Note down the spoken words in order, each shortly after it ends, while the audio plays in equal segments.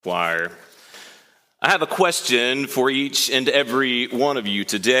Choir. I have a question for each and every one of you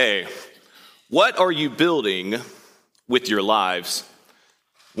today. What are you building with your lives?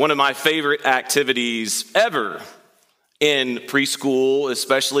 One of my favorite activities ever in preschool,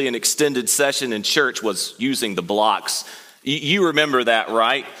 especially an extended session in church, was using the blocks. You remember that,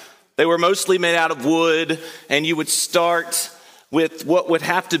 right? They were mostly made out of wood, and you would start with what would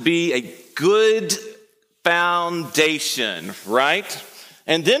have to be a good foundation, right?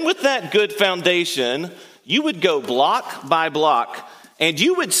 And then with that good foundation, you would go block by block, and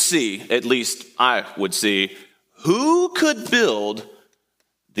you would see, at least I would see, who could build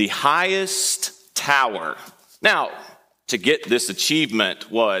the highest tower. Now, to get this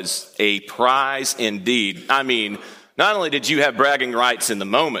achievement was a prize indeed. I mean, not only did you have bragging rights in the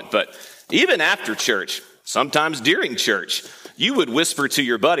moment, but even after church, sometimes during church, you would whisper to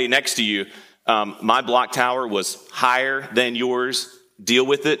your buddy next to you, my block tower was higher than yours. Deal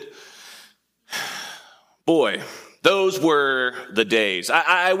with it. Boy, those were the days.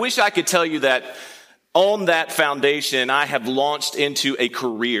 I wish I could tell you that on that foundation, I have launched into a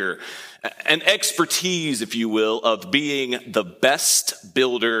career, an expertise, if you will, of being the best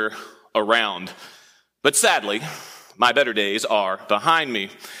builder around. But sadly, my better days are behind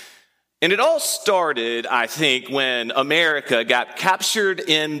me. And it all started, I think, when America got captured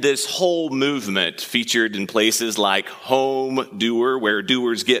in this whole movement featured in places like Home Doer, where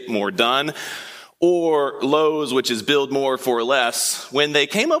doers get more done, or Lowe's, which is build more for less, when they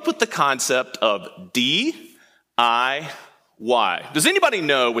came up with the concept of DIY. Does anybody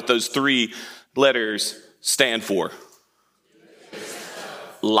know what those three letters stand for?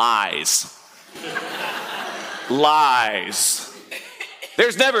 Lies. Lies.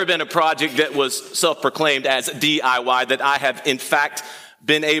 There's never been a project that was self-proclaimed as DIY that I have, in fact,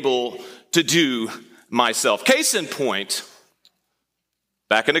 been able to do myself. Case in point,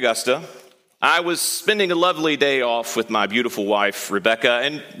 back in Augusta, I was spending a lovely day off with my beautiful wife, Rebecca,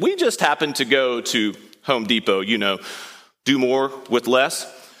 and we just happened to go to Home Depot, do more with less.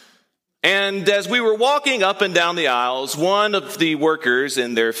 And as we were walking up and down the aisles, one of the workers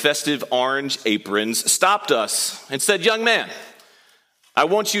in their festive orange aprons stopped us and said, "Young man, I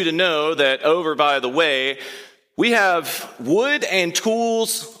want you to know that over by the way, we have wood and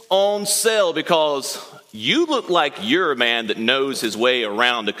tools on sale because you look like you're a man that knows his way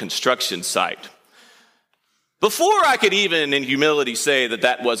around a construction site." Before I could even in humility say that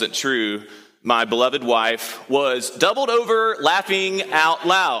that wasn't true, my beloved wife was doubled over laughing out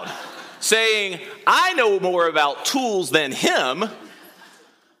loud, saying, "I know more about tools than him."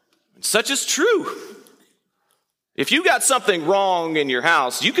 Such is true. If you got something wrong in your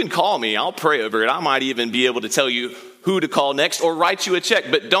house, you can call me. I'll pray over it. I might even be able to tell you who to call next or write you a check.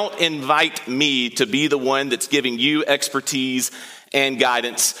 But don't invite me to be the one that's giving you expertise and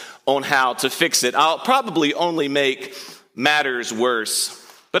guidance on how to fix it. I'll probably only make matters worse.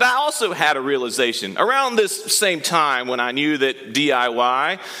 But I also had a realization around this same time when I knew that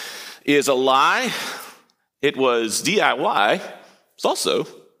DIY is a lie. It was DIY. It's also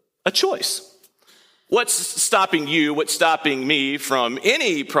a choice. What's stopping you, what's stopping me from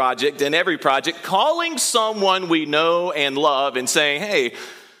any project and every project, calling someone we know and love and saying, "Hey,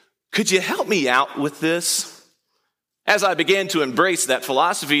 could you help me out with this?" As I began to embrace that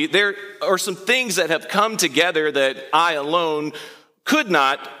philosophy, there are some things that have come together that I alone would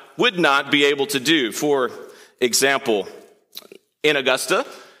not be able to do. For example, in Augusta,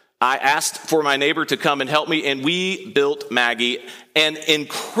 I asked for my neighbor to come and help me, and we built Maggie an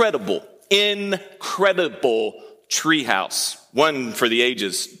incredible treehouse, one for the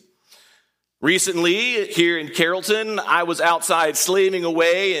ages. Recently, here in Carrollton, I was outside slaving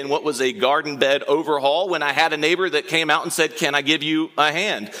away in what was a garden bed overhaul when I had a neighbor that came out and said, "Can I give you a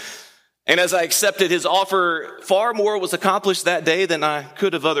hand?" And as I accepted his offer, far more was accomplished that day than I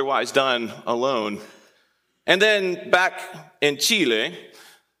could have otherwise done alone. And then back in Chile,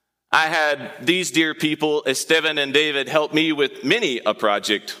 I had these dear people, Esteban and David, help me with many a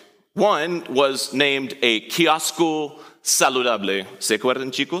project. One was named a kiosco saludable. ¿Se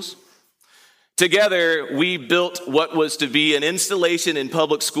acuerdan, chicos? Together, we built what was to be an installation in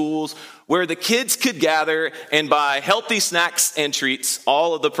public schools where the kids could gather and buy healthy snacks and treats,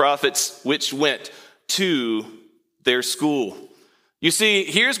 all of the profits which went to their school. You see,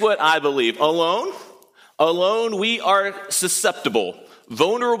 here's what I believe. Alone, we are susceptible,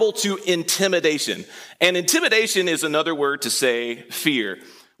 vulnerable to intimidation. And intimidation is another word to say fear.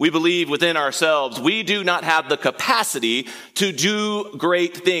 We believe within ourselves we do not have the capacity to do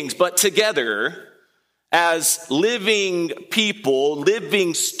great things, but together, as living people,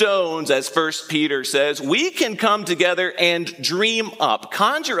 living stones, as 1 Peter says, we can come together and dream up,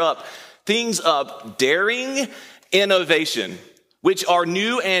 conjure up things of daring innovation, which are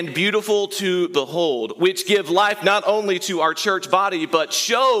new and beautiful to behold, which give life not only to our church body, but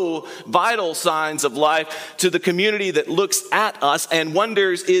show vital signs of life to the community that looks at us and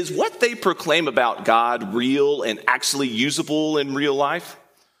wonders, is what they proclaim about God real and actually usable in real life?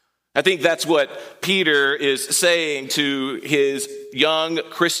 I think that's what Peter is saying to his young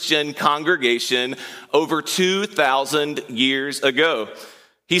Christian congregation over 2,000 years ago.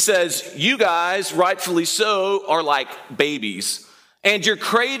 He says, you guys, rightfully so, are like babies, and you're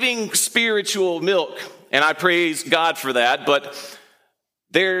craving spiritual milk, and I praise God for that, but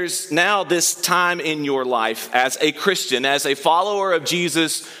there's now this time in your life as a Christian, as a follower of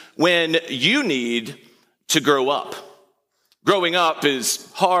Jesus, when you need to grow up. Growing up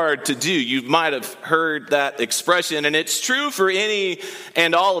is hard to do. You might have heard that expression, and it's true for any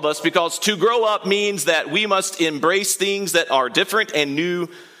and all of us, because to grow up means that we must embrace things that are different and new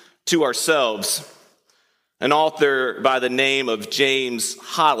to ourselves. An author by the name of James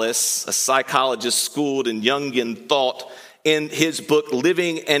Hollis, a psychologist schooled in Jungian thought, in his book,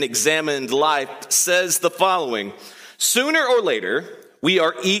 Living an Examined Life, says the following: sooner or later, we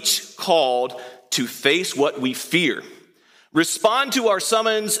are each called to face what we fear, respond to our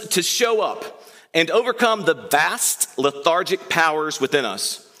summons to show up, and overcome the vast lethargic powers within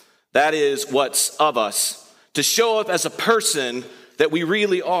us. That is what's of us. To show up as a person that we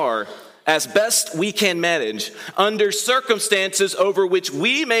really are, as best we can manage, under circumstances over which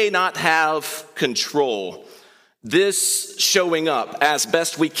we may not have control. This showing up as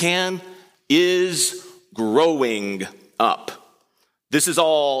best we can is growing up. This is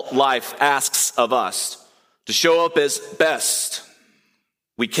all life asks of us, to show up as best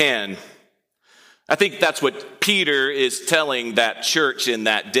we can. I think that's what Peter is telling that church in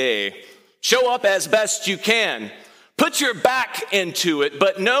that day. Show up as best you can. Put your back into it,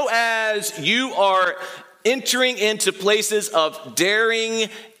 but know as you are entering into places of daring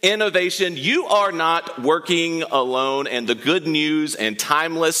innovation, you are not working alone. And the good news and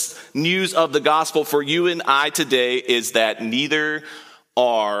timeless news of the gospel for you and I today is that neither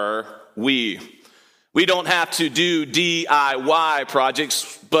are we. We don't have to do DIY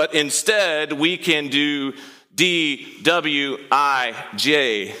projects, but instead we can do DIWJ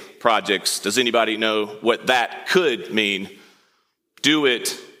projects. Does anybody know what that could mean? Do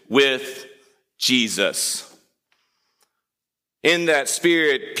it with Jesus. In that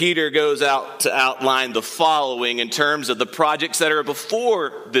spirit, Peter goes out to outline the following in terms of the projects that are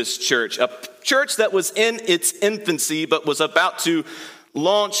before this church, a church that was in its infancy but was about to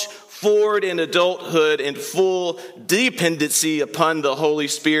launch forward in adulthood in full dependency upon the Holy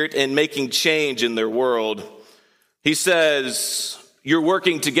Spirit and making change in their world. He says, you're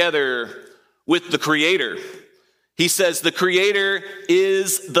working together with the Creator. He says the Creator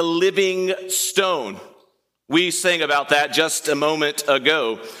is the living stone. We sang about that just a moment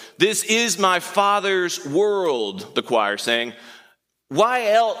ago. This is my Father's world, the choir sang. Why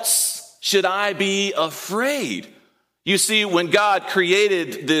else should I be afraid? You see, when God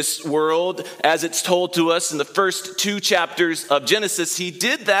created this world, as it's told to us in the first 2 chapters of Genesis, he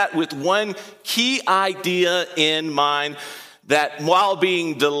did that with one key idea in mind, that while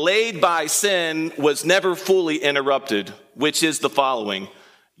being delayed by sin was never fully interrupted, which is the following: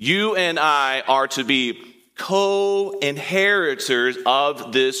 you and I are to be co-inheritors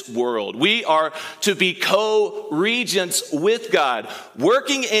of this world. We are to be co-regents with God,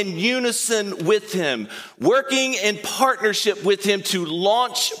 working in unison with him, working in partnership with him to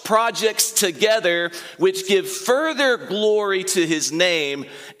launch projects together which give further glory to his name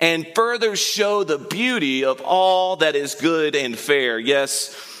and further show the beauty of all that is good and fair.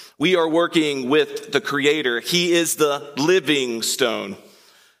 Yes, we are working with the Creator. He is the living stone.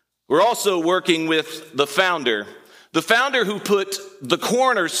 We're also working with the founder who put the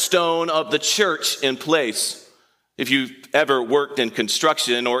cornerstone of the church in place. If you've ever worked in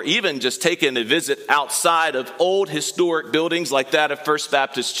construction or even just taken a visit outside of old historic buildings like that of First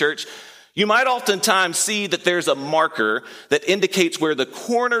Baptist Church, you might oftentimes see that there's a marker that indicates where the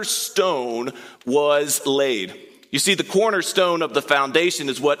cornerstone was laid. You see, the cornerstone of the foundation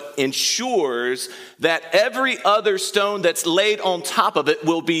is what ensures that every other stone that's laid on top of it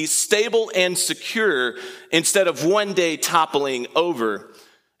will be stable and secure instead of one day toppling over.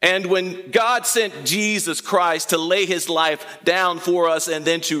 And when God sent Jesus Christ to lay his life down for us and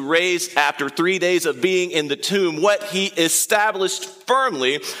then to raise after 3 days of being in the tomb, what he established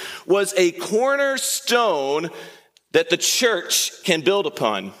firmly was a cornerstone that the church can build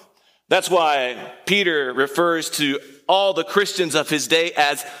upon. That's why Peter refers to all the Christians of his day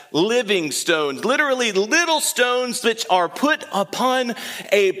as living stones, literally little stones which are put upon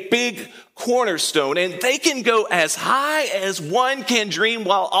a big cornerstone. And they can go as high as one can dream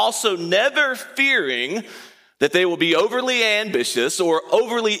while also never fearing that they will be overly ambitious or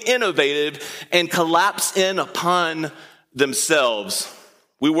overly innovative and collapse in upon themselves.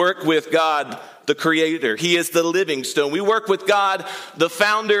 We work with God, the creator. He is the living stone. We work with God, the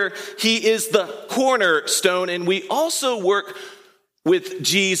founder. He is the cornerstone. And we also work with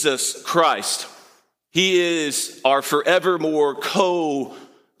Jesus Christ. He is our forevermore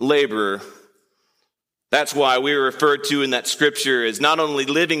co-laborer. That's why we are referred to in that scripture as not only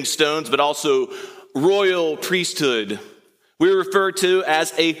living stones, but also royal priesthood. We're referred to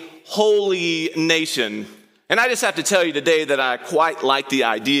as a holy nation. And I just have to tell you today that I quite like the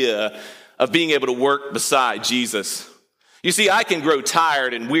idea of being able to work beside Jesus. You see, I can grow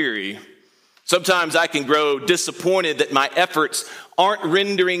tired and weary. Sometimes I can grow disappointed that my efforts aren't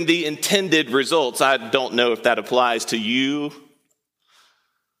rendering the intended results. I don't know if that applies to you.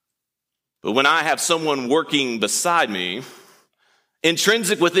 But when I have someone working beside me,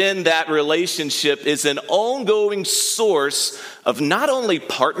 intrinsic within that relationship is an ongoing source of not only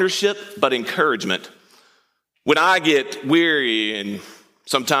partnership, but encouragement. When I get weary, and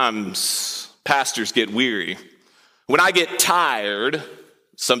sometimes pastors get weary. When I get tired,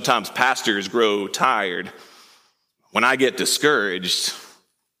 sometimes pastors grow tired. When I get discouraged,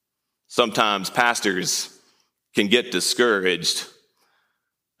 sometimes pastors can get discouraged.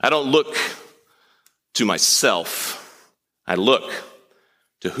 I don't look to myself. I look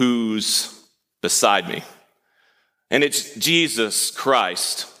to who's beside me. And it's Jesus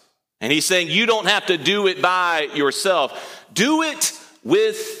Christ. And he's saying, you don't have to do it by yourself. Do it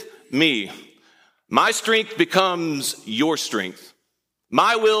with me. My strength becomes your strength.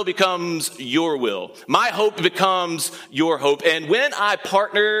 My will becomes your will. My hope becomes your hope. And when I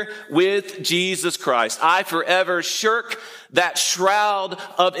partner with Jesus Christ, I forever shirk that shroud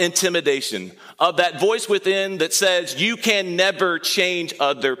of intimidation, of that voice within that says, you can never change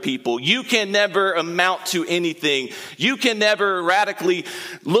other people. You can never amount to anything. You can never radically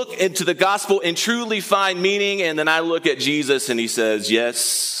look into the gospel and truly find meaning. And then I look at Jesus and he says,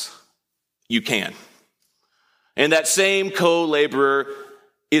 yes, you can. And that same co-laborer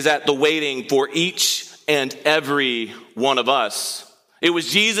is at the waiting for each and every one of us. It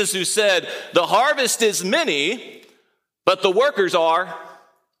was Jesus who said, the harvest is many, but the workers are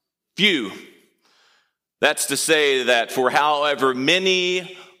few. That's to say that for however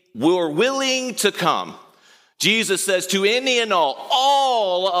many were willing to come, Jesus says to any and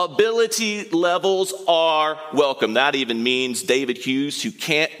all ability levels are welcome. That even means David Hughes, who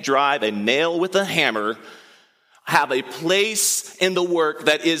can't drive a nail with a hammer, have a place in the work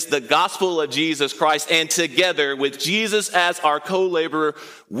that is the gospel of Jesus Christ. And together with Jesus as our co-laborer,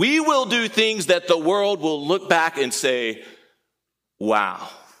 we will do things that the world will look back and say, wow.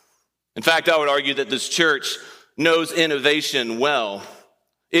 In fact, I would argue that this church knows innovation well.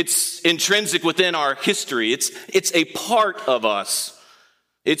 It's intrinsic within our history. It's a part of us.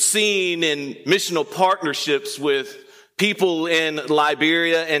 It's seen in missional partnerships with people in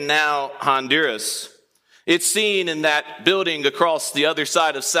Liberia and now Honduras. It's seen in that building across the other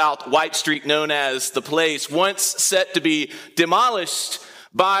side of South White Street known as The Place, once set to be demolished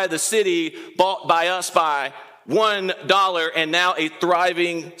by the city, bought by us by $1, and now a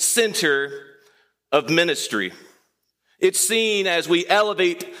thriving center of ministry. It's seen as we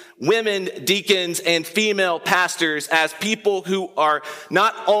elevate women deacons and female pastors as people who are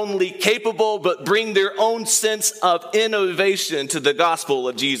not only capable, but bring their own sense of innovation to the gospel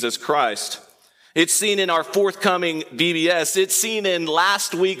of Jesus Christ. It's seen in our forthcoming VBS. It's seen in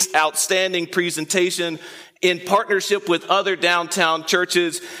last week's outstanding presentation in partnership with other downtown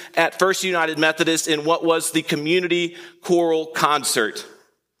churches at First United Methodist in what was the community choral concert.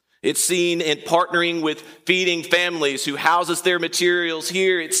 It's seen in partnering with Feeding Families, who houses their materials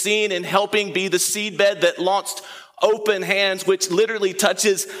here. It's seen in helping be the seedbed that launched Open Hands, which literally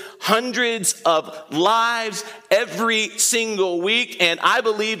touches hundreds of lives every single week. And I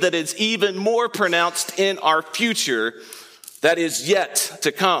believe that it's even more pronounced in our future that is yet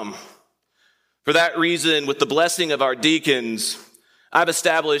to come. For that reason, with the blessing of our deacons, I've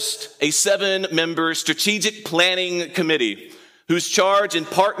established a 7-member strategic planning committee whose charge in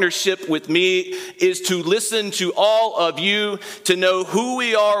partnership with me is to listen to all of you, to know who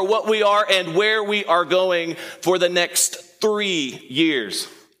we are, what we are, and where we are going for the next 3 years.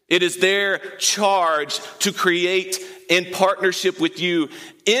 It is their charge to create in partnership with you,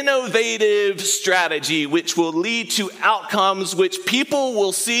 innovative strategy which will lead to outcomes which people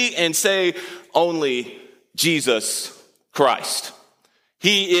will see and say, only Jesus Christ.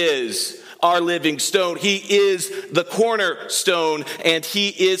 He is our living stone. He is the cornerstone, and he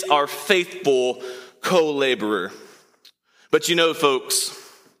is our faithful co-laborer. But you know, folks,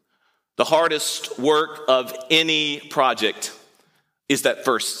 the hardest work of any project is that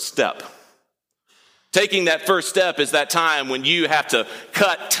first step. Taking that first step is that time when you have to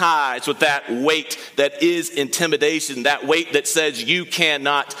cut ties with that weight that is intimidation, that weight that says you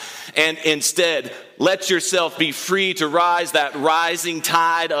cannot, and instead let yourself be free to rise that rising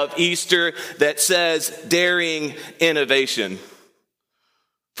tide of Easter that says daring innovation.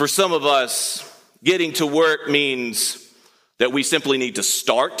 For some of us, getting to work means that we simply need to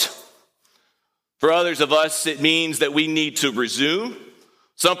start. For others of us, it means that we need to resume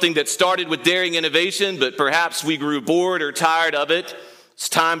something that started with daring innovation, but perhaps we grew bored or tired of it. It's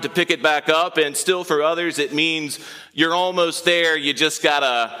time to pick it back up. And still for others, it means you're almost there. You just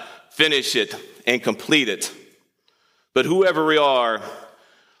gotta finish it and complete it. But whoever we are,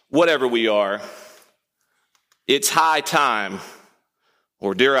 whatever we are, it's high time,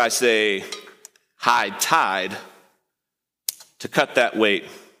 or dare I say, high tide, to cut that weight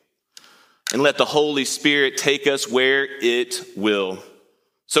and let the Holy Spirit take us where it will.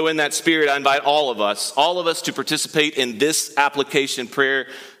 So in that spirit, I invite all of us to participate in this application prayer,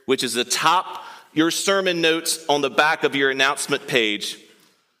 which is atop your sermon notes on the back of your announcement page.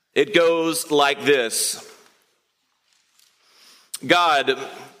 It goes like this. God,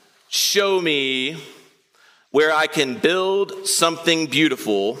 show me where I can build something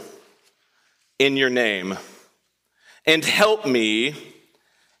beautiful in your name, and help me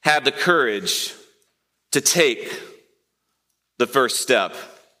have the courage to take the first step.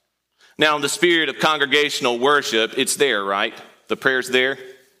 Now, in the spirit of congregational worship, it's there, right? The prayer's there?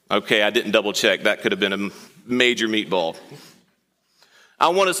 Okay, I didn't double check. That could have been a major meatball. I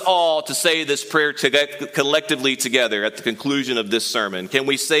want us all to say this prayer collectively together at the conclusion of this sermon. Can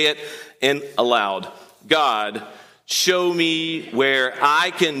we say it aloud? God, show me where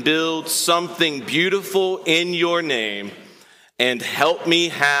I can build something beautiful in your name, and help me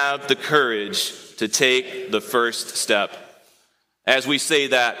have the courage to take the first step. As we say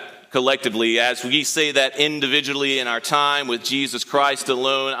that collectively, as we say that individually in our time with Jesus Christ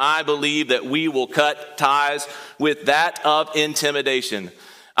alone, I believe that we will cut ties with that of intimidation.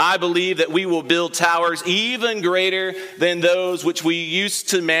 I believe that we will build towers even greater than those which we used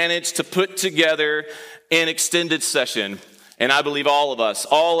to manage to put together in extended session. And I believe all of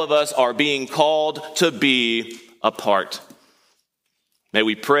us are being called to be a part. May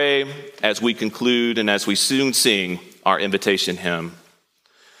we pray as we conclude and as we soon sing our invitation hymn.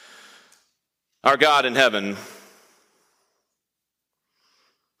 Our God in heaven,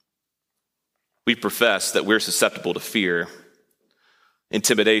 we profess that we're susceptible to fear,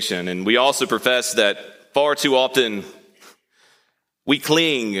 intimidation, and we also profess that far too often we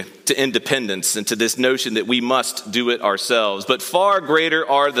cling to independence and to this notion that we must do it ourselves. But far greater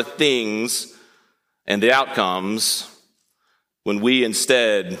are the things and the outcomes when we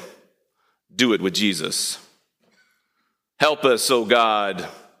instead do it with Jesus. Help us, O God.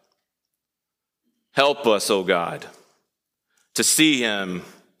 Help us, O God, to see him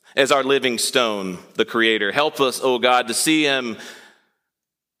as our living stone, the Creator. Help us, O God, to see him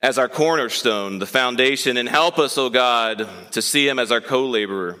as our cornerstone, the foundation. And help us, O God, to see him as our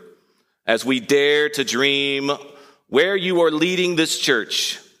co-laborer, as we dare to dream where you are leading this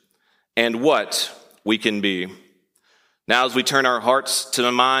church and what we can be. Now, as we turn our hearts to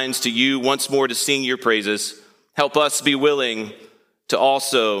the minds to you once more to sing your praises, help us be willing to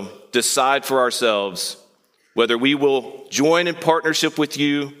also decide for ourselves whether we will join in partnership with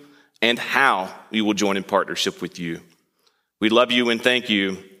you and how we will join in partnership with you. We love you and thank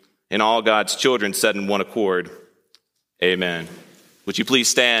you. And all God's children said in one accord, amen. Would you please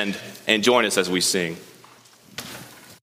stand and join us as we sing?